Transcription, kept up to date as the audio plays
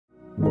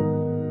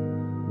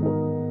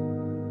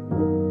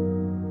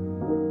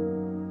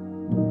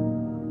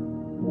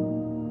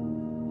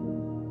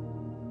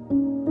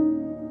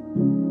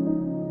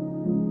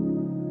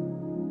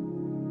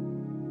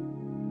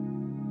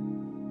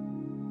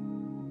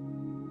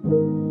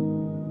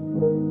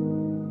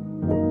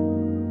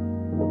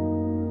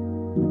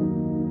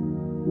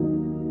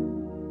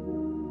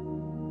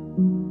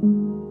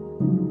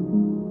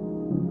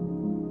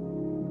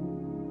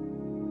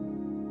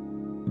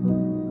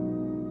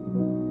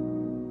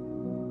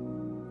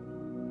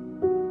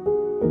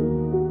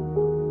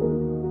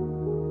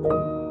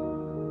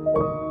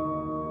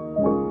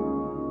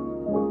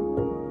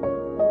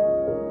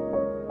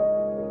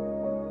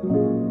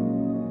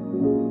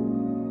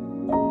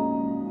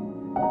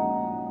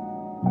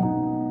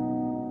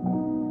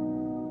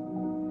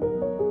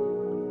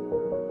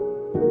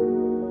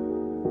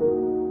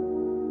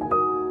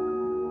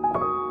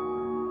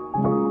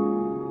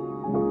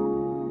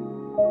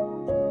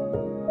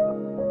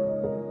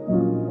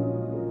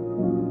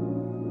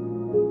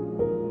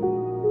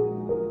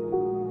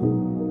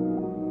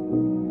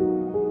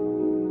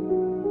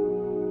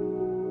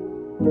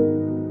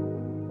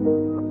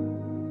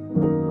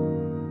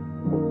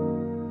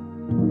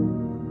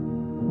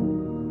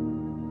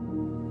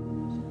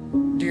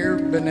Dear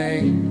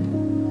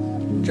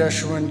B'nai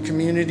Jeshuan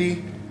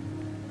community,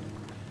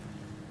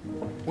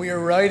 we are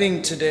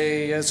writing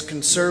today as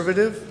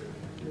conservative,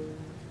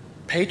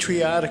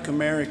 patriotic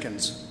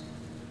Americans.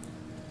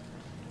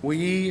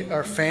 We,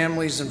 our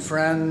families and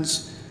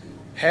friends,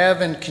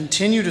 have and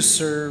continue to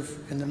serve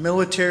in the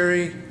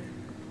military,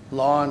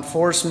 law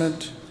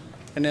enforcement,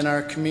 and in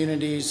our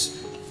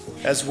communities,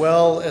 as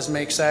well as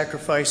make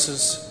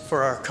sacrifices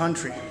for our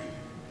country.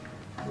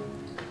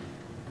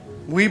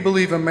 We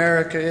believe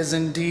America is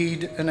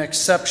indeed an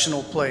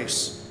exceptional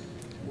place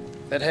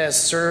that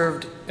has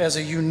served as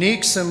a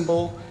unique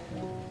symbol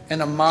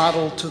and a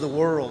model to the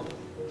world.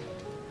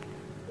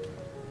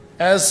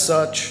 As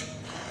such,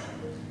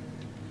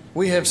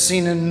 we have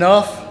seen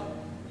enough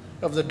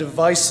of the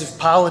divisive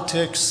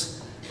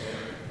politics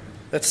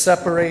that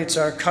separates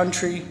our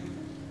country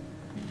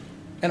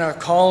and are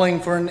calling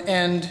for an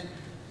end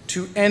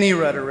to any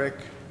rhetoric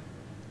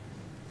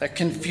that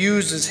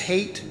confuses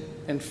hate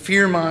and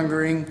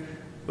fear-mongering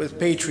with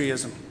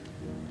patriotism.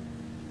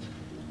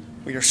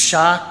 We are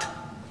shocked,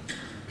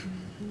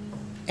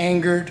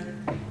 angered,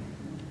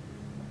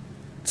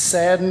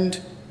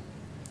 saddened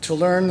to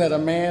learn that a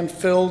man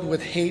filled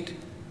with hate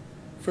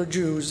for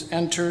Jews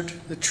entered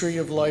the Tree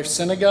of Life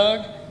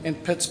Synagogue in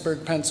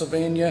Pittsburgh,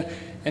 Pennsylvania,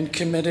 and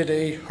committed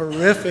a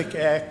horrific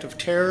act of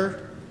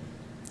terror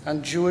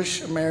on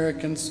Jewish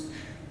Americans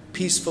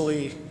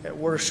peacefully at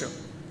worship.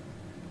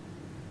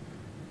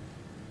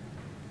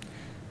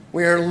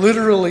 We are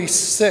literally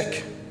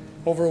sick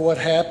over what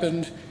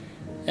happened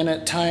and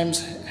at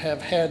times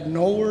have had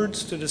no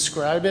words to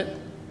describe it.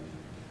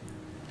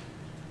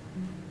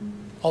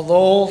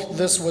 Although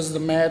this was the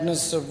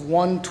madness of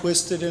one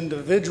twisted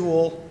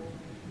individual,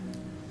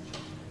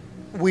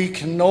 we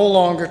can no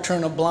longer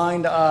turn a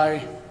blind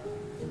eye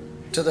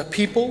to the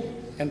people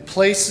and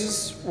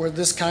places where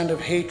this kind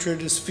of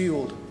hatred is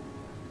fueled.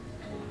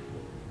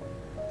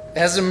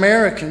 As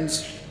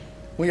Americans,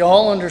 we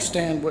all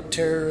understand what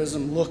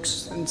terrorism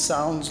looks and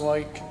sounds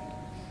like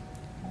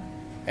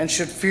and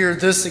should fear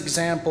this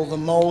example the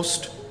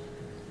most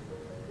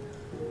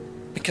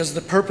because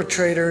the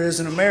perpetrator is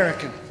an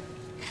American.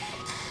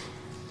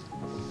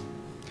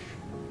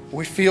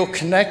 We feel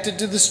connected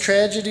to this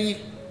tragedy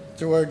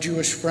through our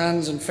Jewish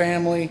friends and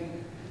family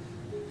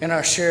and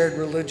our shared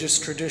religious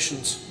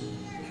traditions.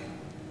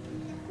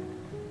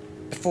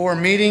 Before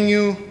meeting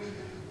you,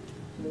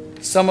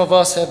 some of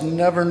us have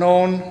never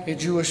known a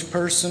Jewish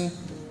person,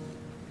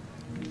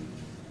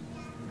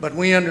 but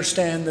we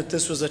understand that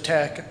this was an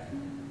attack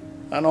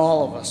on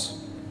all of us.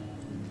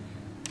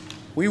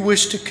 We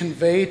wish to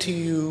convey to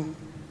you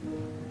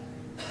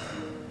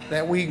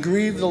that we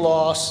grieve the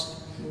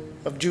loss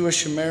of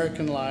Jewish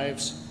American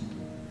lives,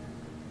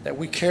 that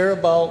we care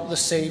about the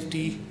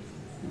safety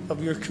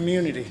of your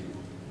community.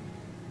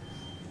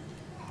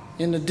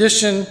 In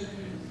addition,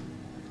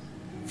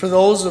 for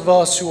those of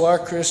us who are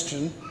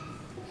Christian,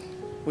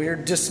 we are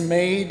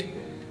dismayed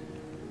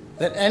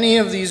that any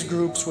of these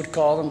groups would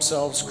call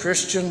themselves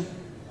Christian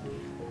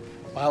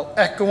while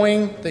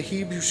echoing the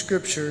Hebrew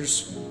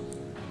Scriptures.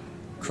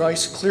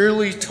 Christ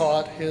clearly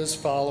taught his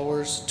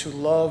followers to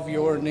love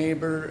your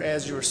neighbor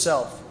as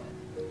yourself.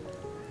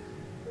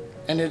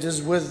 And it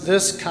is with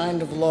this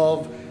kind of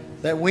love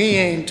that we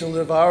aim to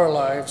live our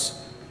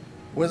lives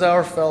with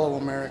our fellow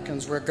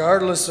Americans,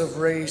 regardless of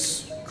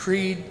race,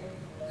 creed,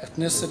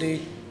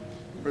 ethnicity,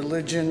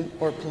 religion,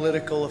 or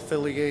political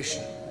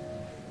affiliation.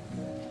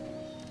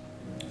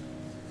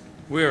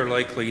 We are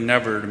likely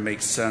never to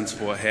make sense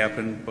of what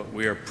happened, but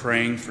we are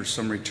praying for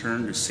some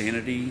return to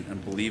sanity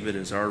and believe it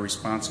is our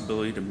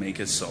responsibility to make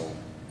it so.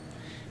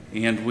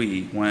 And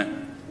we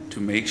went to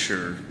make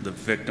sure the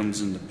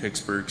victims in the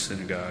Pittsburgh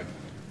synagogue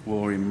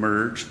will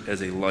emerge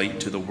as a light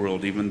to the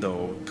world, even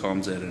though it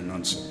comes at an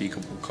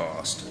unspeakable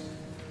cost.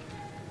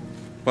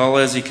 While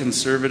as a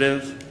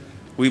conservative,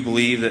 we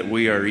believe that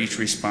we are each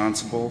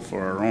responsible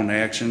for our own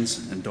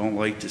actions and don't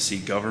like to see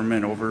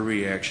government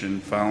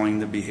overreaction following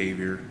the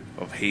behavior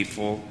of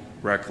hateful,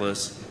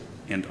 reckless,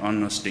 and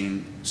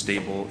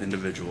unstable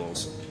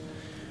individuals.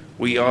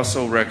 We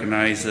also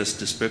recognize this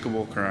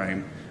despicable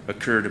crime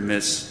occurred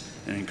amidst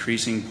an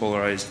increasing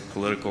polarized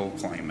political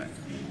climate.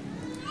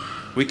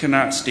 We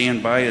cannot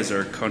stand by as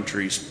our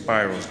country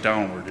spirals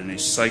downward in a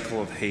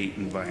cycle of hate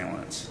and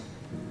violence.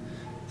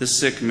 This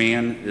sick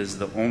man is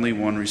the only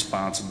one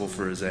responsible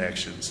for his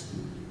actions,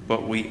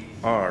 but we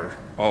are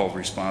all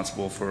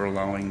responsible for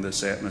allowing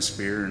this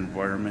atmosphere and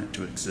environment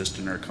to exist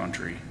in our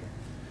country.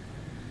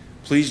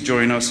 Please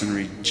join us in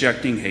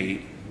rejecting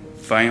hate,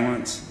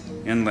 violence,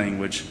 and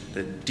language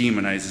that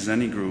demonizes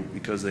any group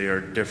because they are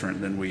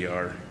different than we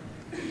are.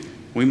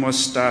 We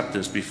must stop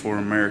this before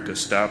America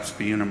stops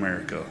being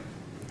America.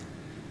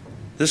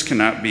 This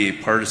cannot be a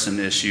partisan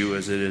issue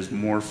as it is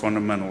more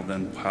fundamental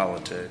than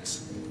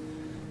politics.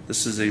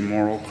 This is a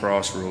moral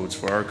crossroads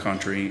for our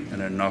country,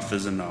 and enough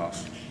is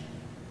enough.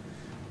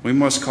 We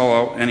must call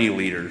out any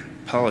leader,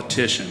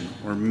 politician,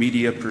 or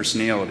media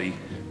personality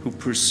who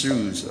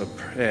pursues a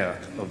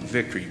path of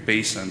victory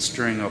based on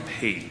stirring up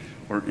hate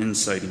or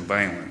inciting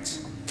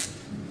violence.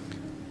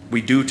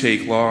 We do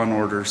take law and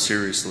order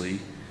seriously,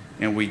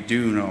 and we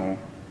do know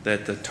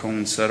that the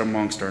tone set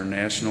amongst our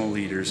national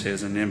leaders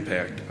has an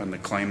impact on the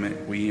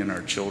climate we and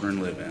our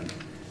children live in.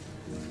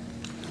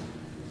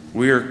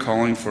 We are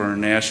calling for a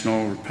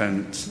national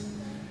repentance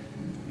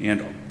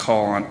and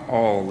call on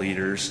all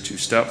leaders to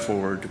step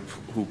forward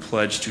who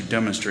pledge to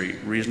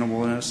demonstrate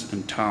reasonableness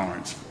and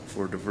tolerance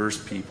for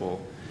diverse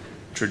people,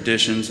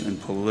 traditions,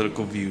 and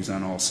political views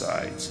on all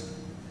sides.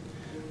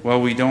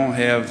 While we don't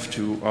have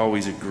to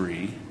always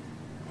agree,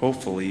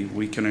 hopefully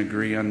we can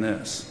agree on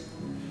this.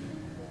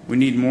 We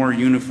need more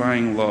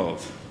unifying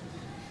love,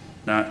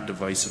 not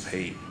divisive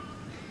hate.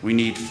 We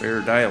need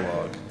fair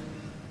dialogue,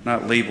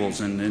 not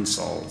labels and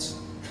insults.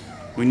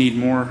 We need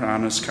more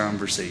honest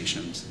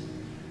conversations,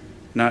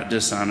 not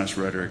dishonest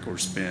rhetoric or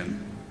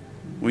spin.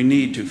 We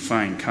need to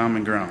find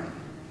common ground,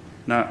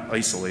 not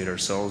isolate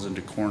ourselves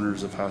into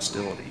corners of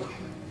hostility.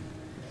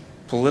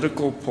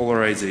 Political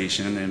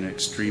polarization and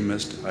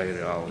extremist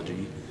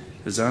ideology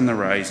is on the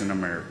rise in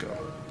America.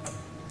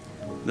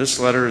 This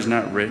letter is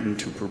not written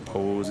to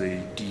propose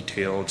a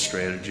detailed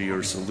strategy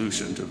or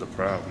solution to the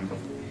problem.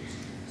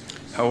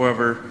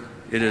 However,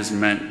 it is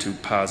meant to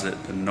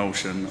posit the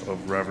notion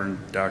of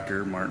Reverend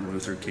Dr. Martin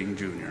Luther King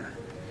Jr.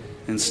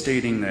 in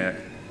stating that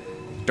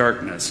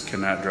darkness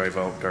cannot drive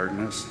out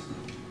darkness.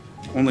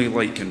 Only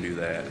light can do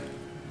that.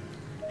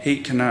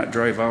 Hate cannot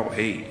drive out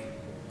hate.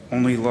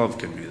 Only love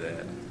can do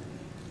that.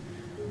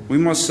 We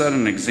must set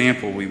an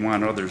example we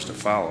want others to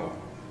follow.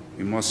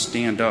 We must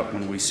stand up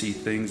when we see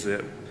things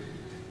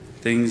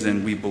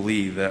and we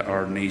believe that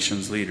our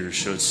nation's leaders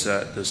should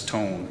set this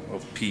tone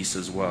of peace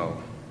as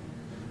well.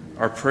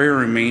 Our prayer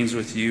remains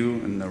with you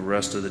and the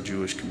rest of the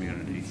Jewish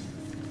community.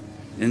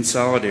 In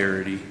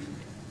solidarity,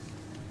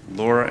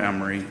 Laura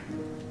Emery,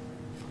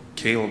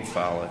 Caleb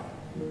Follett,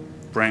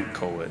 Brent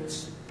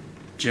Kowitz,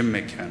 Jim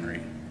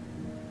McHenry,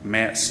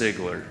 Matt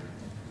Sigler,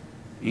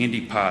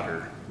 Andy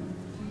Potter,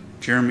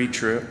 Jeremy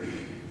Tripp,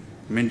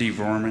 Mindy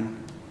Vorman,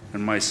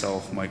 and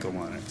myself, Michael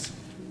Lennox.